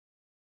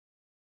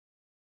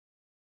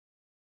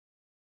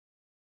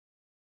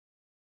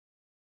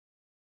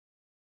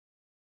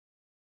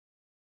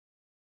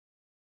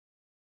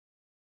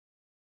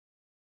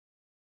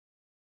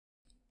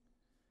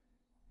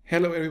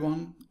Hello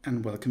everyone,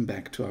 and welcome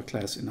back to our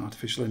class in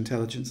Artificial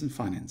Intelligence and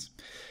Finance.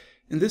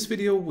 In this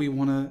video, we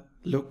want to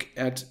look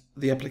at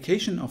the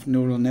application of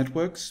neural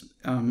networks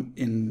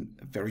in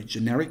a very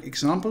generic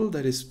example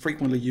that is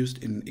frequently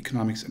used in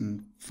economics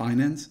and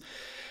finance,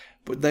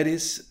 but that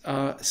is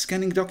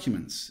scanning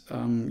documents.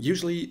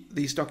 Usually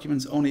these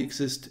documents only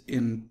exist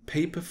in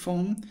paper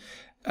form,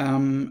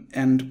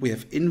 and we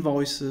have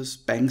invoices,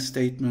 bank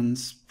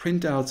statements,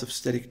 printouts of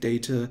static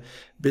data,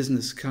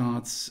 business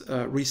cards,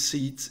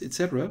 receipts,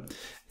 etc.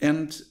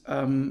 And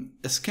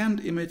a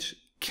scanned image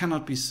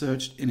cannot be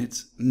searched in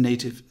its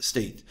native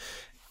state.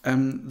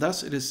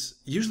 Thus, it is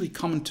usually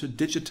common to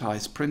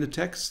digitize printed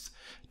text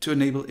to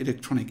enable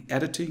electronic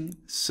editing,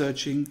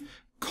 searching,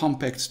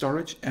 compact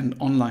storage, and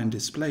online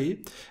display.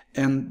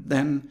 And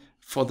then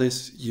for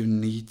this, you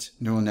need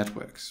neural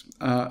networks.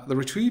 The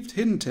retrieved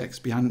hidden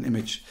text behind an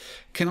image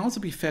can also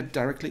be fed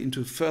directly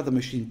into further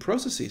machine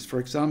processes. For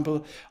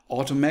example,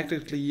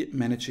 automatically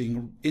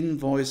managing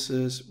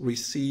invoices,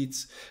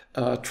 receipts,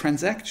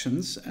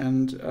 transactions.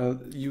 And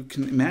you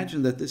can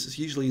imagine that this is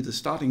usually the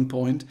starting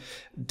point,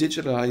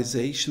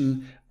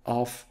 digitalization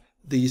of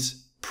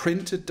these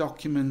printed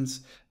documents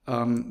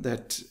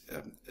that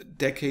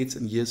decades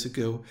and years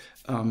ago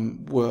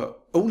were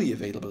only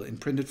available in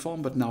printed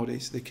form, but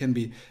nowadays they can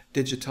be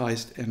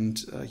digitized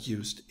and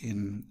used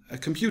in a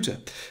computer.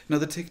 Now,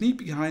 the technique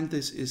behind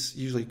this is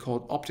usually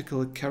called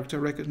optical character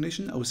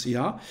recognition,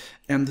 OCR,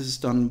 and this is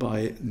done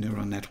by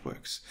neural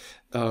networks.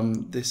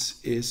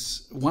 This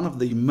is one of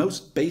the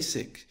most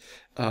basic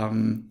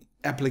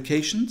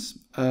applications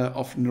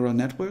of neural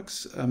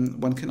networks.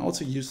 One can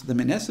also use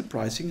them in asset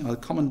pricing. I'll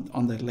comment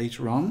on that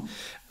later on.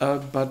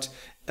 But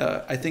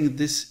I think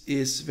this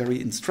is very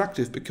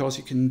instructive because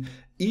you can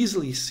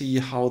easily see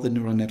how the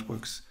neural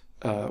networks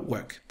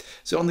work.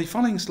 So on the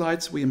following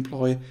slides, we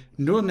employ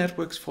neural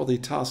networks for the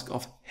task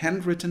of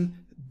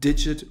handwritten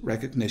digit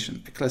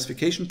recognition, a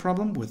classification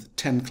problem with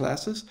 10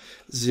 classes,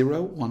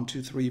 0, 1,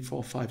 2, 3,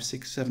 4, 5,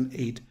 6, 7,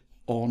 8,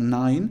 or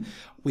 9.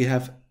 We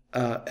have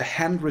a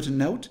handwritten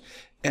note,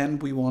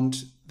 and we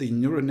want the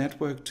neural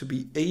network to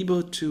be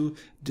able to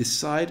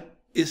decide,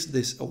 is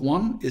this a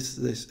 1, is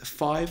this a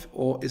 5,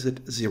 or is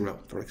it 0,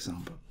 for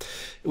example.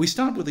 We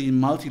start with the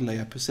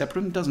multi-layer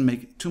perceptron. It doesn't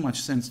make too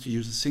much sense to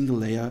use a single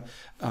layer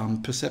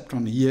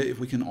perceptron here if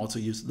we can also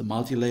use the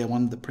multi-layer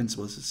one. The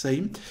principle is the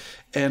same.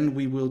 And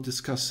we will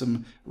discuss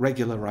some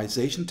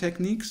regularization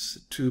techniques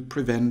to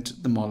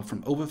prevent the model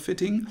from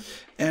overfitting.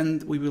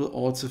 And we will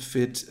also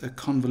fit a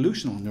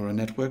convolutional neural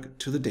network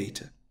to the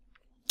data.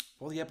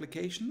 For the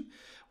application,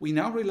 we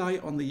now rely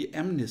on the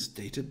MNIST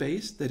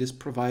database that is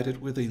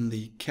provided within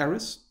the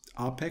Keras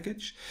R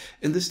package.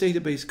 And this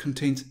database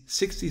contains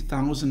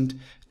 60,000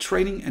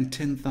 training and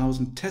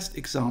 10,000 test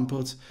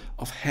examples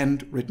of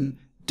handwritten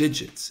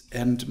digits.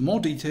 And more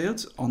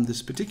details on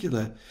this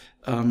particular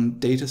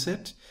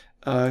dataset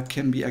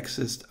can be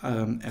accessed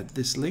at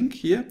this link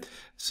here.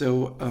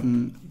 So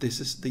this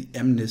is the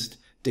MNIST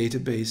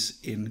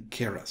database in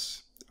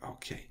Keras.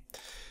 Okay.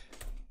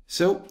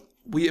 So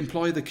we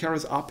employ the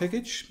Keras R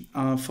package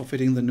for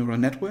fitting the neural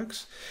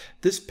networks.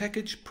 This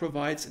package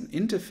provides an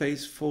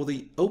interface for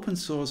the open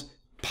source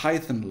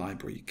Python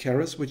library,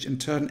 Keras, which in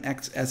turn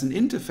acts as an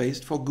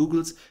interface for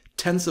Google's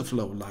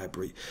TensorFlow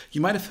library.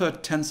 You might have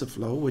heard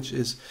TensorFlow, which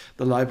is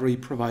the library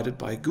provided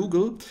by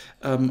Google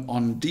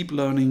on deep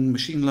learning,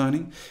 machine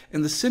learning.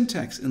 And the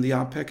syntax in the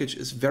R package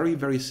is very,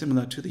 very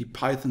similar to the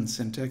Python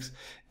syntax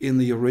in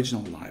the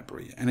original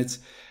library. And it's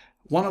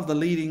one of the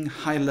leading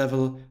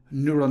high-level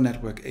neural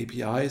network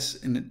APIs,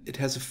 and it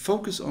has a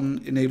focus on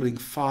enabling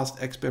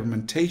fast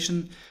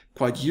experimentation,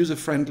 quite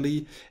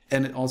user-friendly,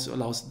 and it also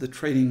allows the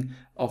training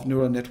of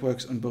neural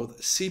networks on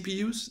both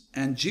CPUs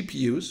and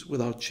GPUs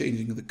without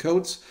changing the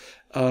codes.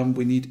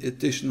 We need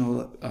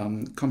additional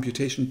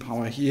computation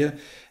power here,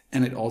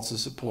 and it also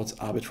supports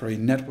arbitrary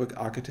network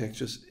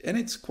architectures, and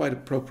it's quite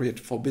appropriate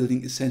for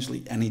building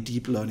essentially any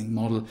deep learning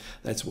model.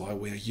 That's why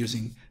we are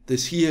using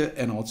this here,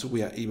 and also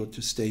we are able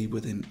to stay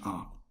within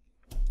R.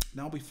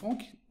 Now, before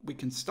we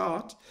can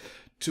start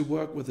to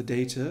work with the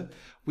data,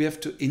 we have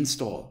to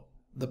install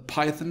the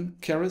Python,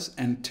 Keras,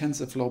 and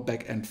TensorFlow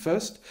backend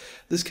first.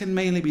 This can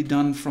mainly be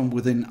done from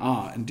within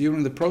R, and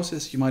during the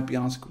process you might be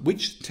asked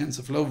which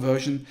TensorFlow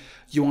version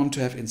you want to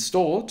have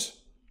installed.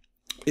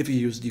 If you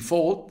use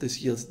default,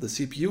 this yields the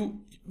CPU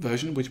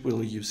version, which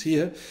we'll use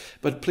here.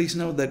 But please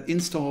note that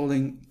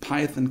installing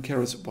Python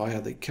Keras via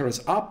the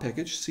Keras R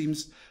package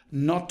seems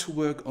not to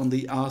work on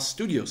the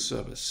RStudio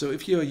service. So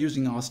if you are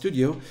using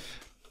RStudio,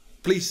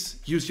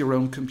 please use your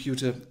own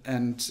computer,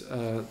 and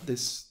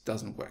this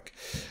doesn't work.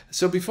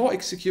 So before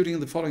executing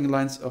the following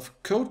lines of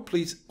code,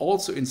 please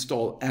also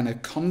install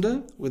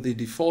Anaconda with the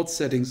default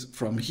settings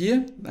from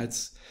here.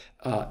 That's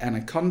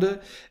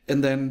Anaconda.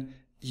 And then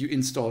you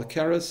install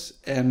Keras,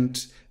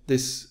 and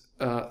this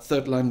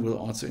third line will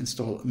also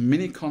install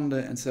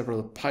Miniconda and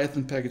several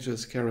Python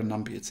packages, Keras,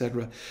 NumPy,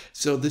 etc.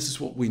 So this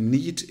is what we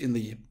need in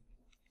the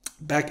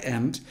back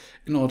end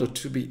in order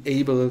to be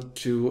able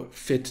to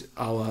fit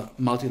our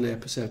multi-layer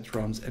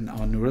perceptrons and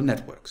our neural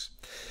networks.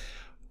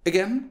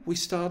 Again, we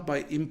start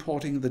by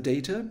importing the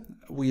data.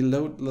 We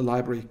load the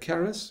library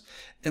Keras,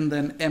 and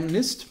then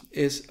mnist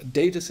is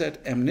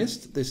dataset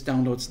mnist. This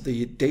downloads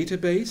the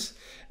database,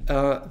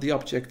 the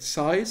object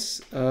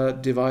size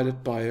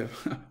divided by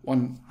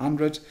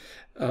 100,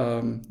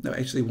 no,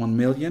 actually 1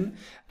 million.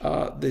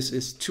 This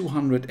is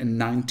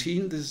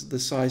 219. This is the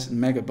size in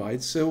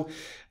megabytes. So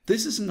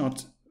this is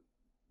not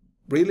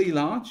really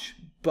large,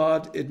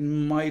 but it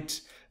might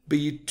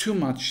be too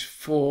much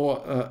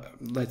for,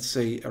 let's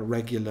say, a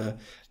regular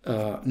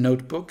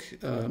notebook.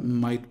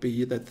 Might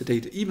be that the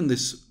data, even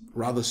this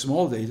rather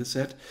small data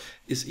set,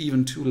 is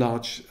even too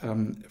large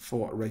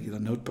for a regular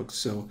notebook.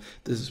 So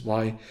this is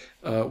why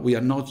we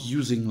are not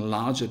using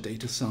larger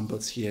data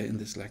samples here in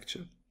this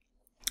lecture.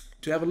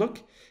 To have a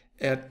look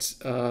at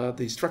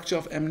the structure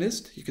of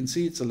mnist, you can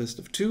see it's a list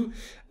of two.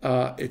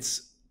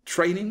 It's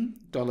training,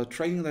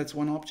 $training, that's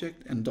one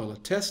object, and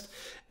 $test.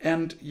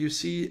 And you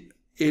see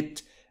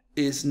it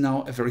is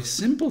now a very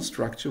simple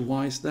structure.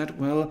 Why is that?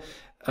 Well,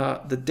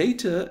 the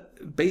data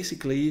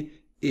basically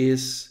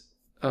is,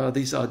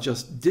 these are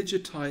just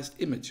digitized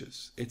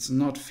images. It's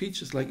not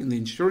features like in the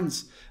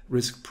insurance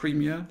risk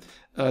premium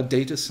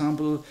data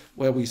sample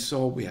where we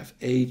saw we have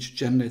age,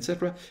 gender,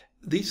 etc.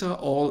 These are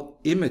all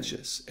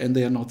images, and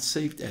they are not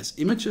saved as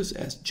images,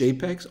 as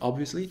JPEGs,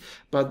 obviously,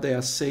 but they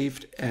are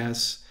saved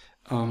as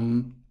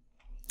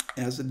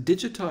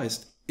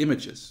digitized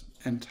images.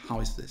 And how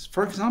is this?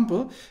 For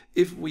example,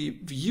 if we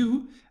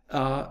view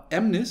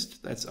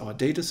mnist, that's our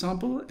data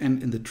sample,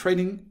 and in the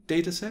training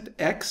dataset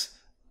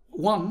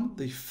X1,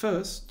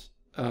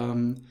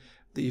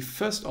 the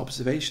first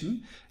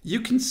observation,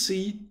 you can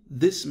see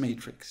this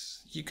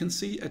matrix. You can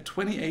see a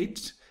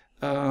 28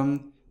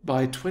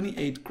 by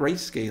 28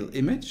 grayscale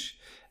image.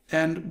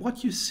 And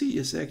what you see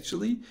is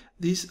actually,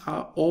 these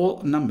are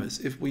all numbers.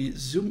 If we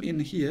zoom in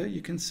here,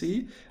 you can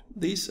see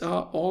these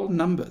are all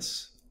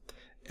numbers.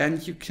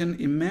 And you can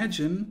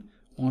imagine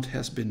what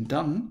has been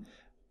done.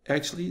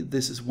 Actually,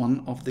 this is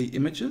one of the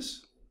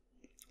images.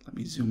 Let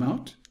me zoom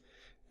out.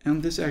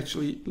 And this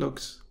actually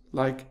looks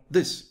like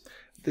this.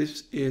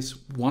 This is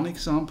one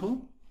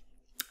example.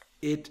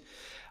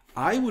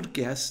 I would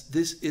guess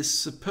this is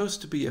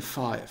supposed to be a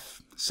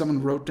 5.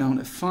 Someone wrote down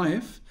a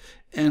 5,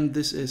 and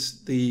this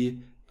is the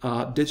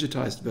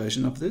digitized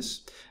version of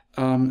this.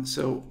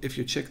 So if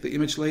you check the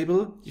image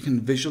label, you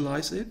can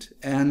visualize it.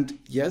 And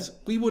yes,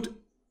 we would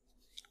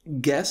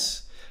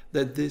guess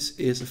that this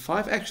is a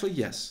 5. Actually,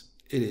 yes,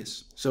 it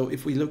is. So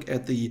if we look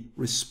at the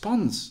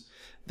response,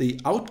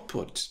 the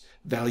output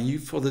value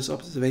for this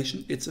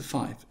observation, it's a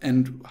 5.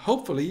 And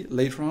hopefully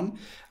later on,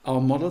 our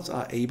models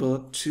are able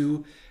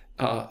to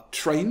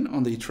train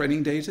on the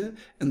training data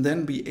and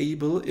then be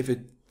able, if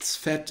it's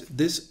fed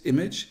this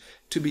image,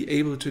 to be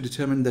able to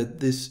determine that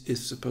this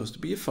is supposed to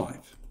be a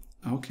 5.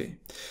 Okay.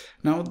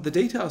 Now the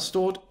data are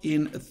stored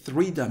in a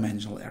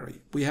 3-dimensional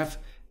array. We have,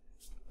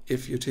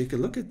 if you take a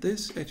look at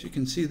this, as you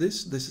can see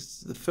this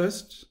is the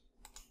first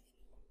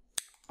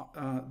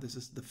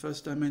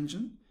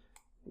dimension,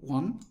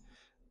 1,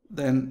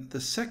 then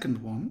the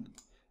second one,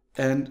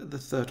 and the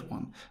third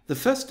one. The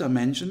first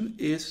dimension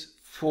is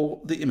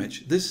for the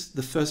image. This is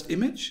the first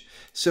image,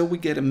 so we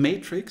get a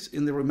matrix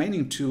in the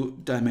remaining 2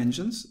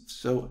 dimensions,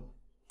 so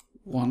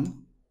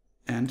 1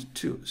 and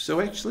 2. So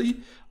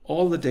actually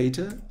all the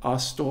data are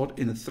stored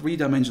in a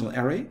 3-dimensional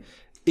array,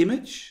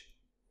 image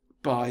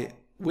by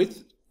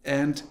width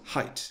and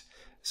height.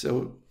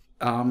 So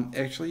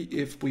actually,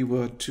 if we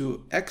were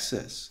to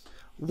access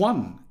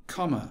 1,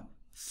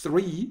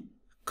 3,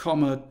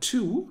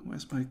 2,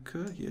 where's my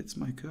cursor? Here it's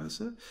my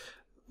cursor.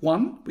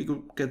 1, we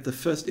could get the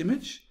first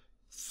image,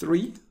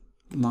 3,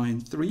 line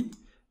 3,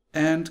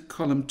 and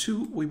column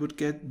 2, we would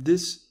get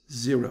this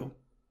 0.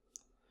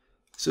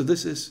 So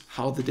this is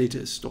how the data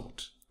is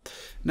stored.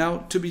 Now,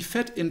 to be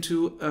fed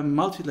into a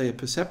multi-layer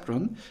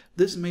perceptron,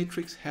 this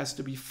matrix has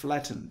to be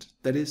flattened.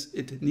 That is,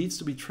 it needs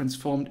to be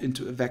transformed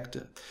into a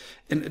vector.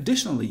 And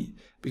additionally,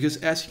 because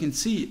as you can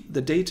see,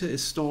 the data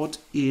is stored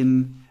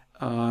in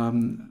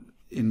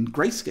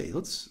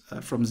grayscales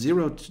from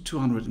 0 to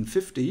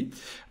 250,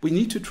 we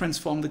need to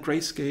transform the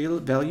grayscale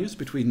values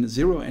between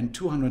 0 and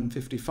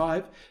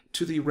 255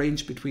 to the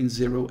range between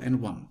 0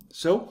 and 1.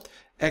 So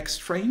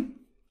xtrain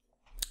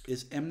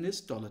is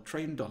mnist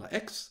 $train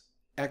 $x,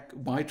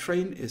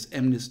 ytrain is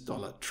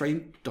mnist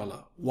 $train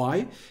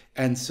 $y,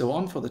 and so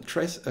on for the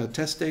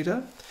test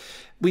data.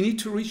 We need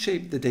to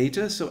reshape the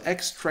data, so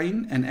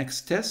xtrain and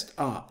xtest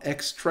are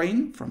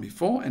xtrain from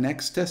before and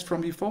xtest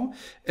from before,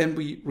 and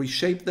we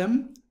reshape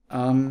them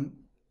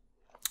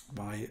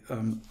by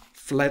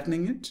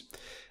flattening it,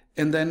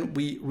 and then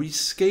we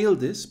rescale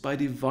this by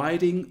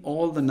dividing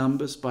all the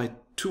numbers by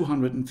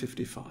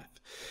 255.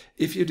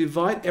 If you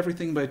divide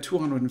everything by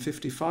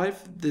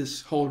 255,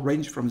 this whole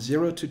range from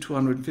 0 to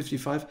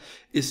 255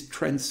 is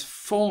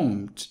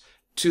transformed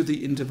to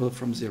the interval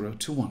from 0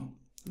 to 1.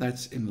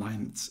 That's in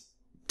lines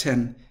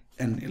 10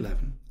 and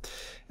 11.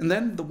 And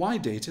then the y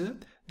data,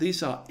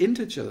 these are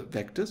integer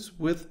vectors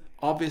with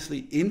obviously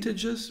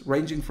integers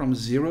ranging from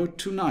 0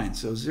 to 9.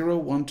 So 0,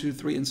 1, 2,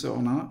 3, and so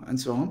on, and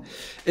so on.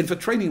 And for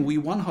training, we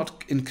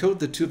one-hot encode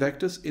the two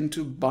vectors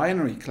into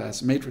binary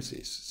class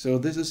matrices. So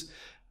this is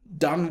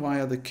done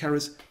via the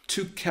Keras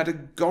two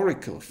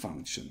categorical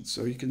function.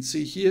 So you can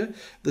see here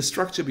the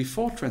structure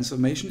before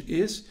transformation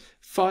is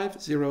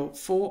 5, 0,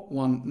 4,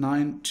 1,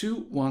 9, 2,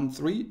 1,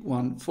 3,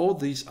 1, 4.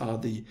 These are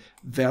the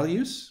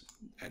values.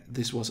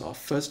 This was our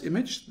first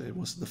image. That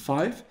was the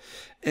 5.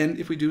 And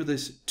if we do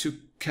this to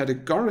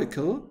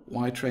categorical,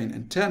 y train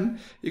and 10,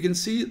 you can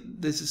see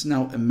this is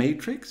now a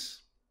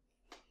matrix.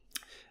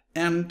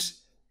 And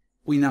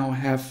we now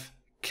have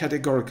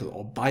categorical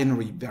or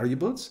binary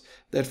variables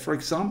that, for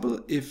example,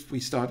 if we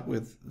start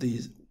with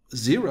the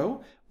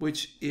 0,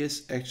 which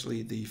is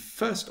actually the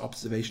first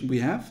observation we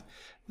have,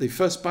 the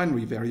first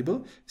binary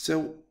variable.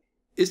 So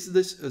is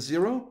this a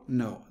 0?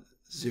 No.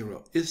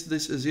 0. Is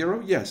this a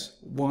 0? Yes.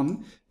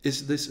 1.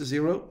 Is this a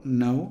 0?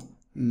 No.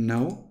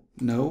 No.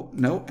 No.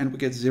 No. And we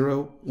get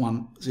 0,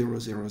 1, 0,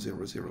 0,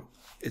 0, 0,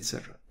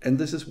 etc. And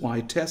this is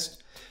why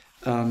test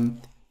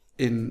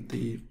in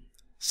the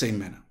same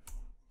manner.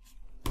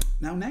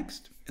 Now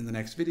next, in the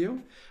next video,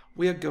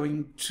 we are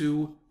going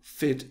to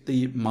fit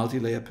the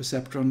multi-layer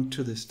perceptron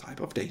to this type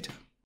of data.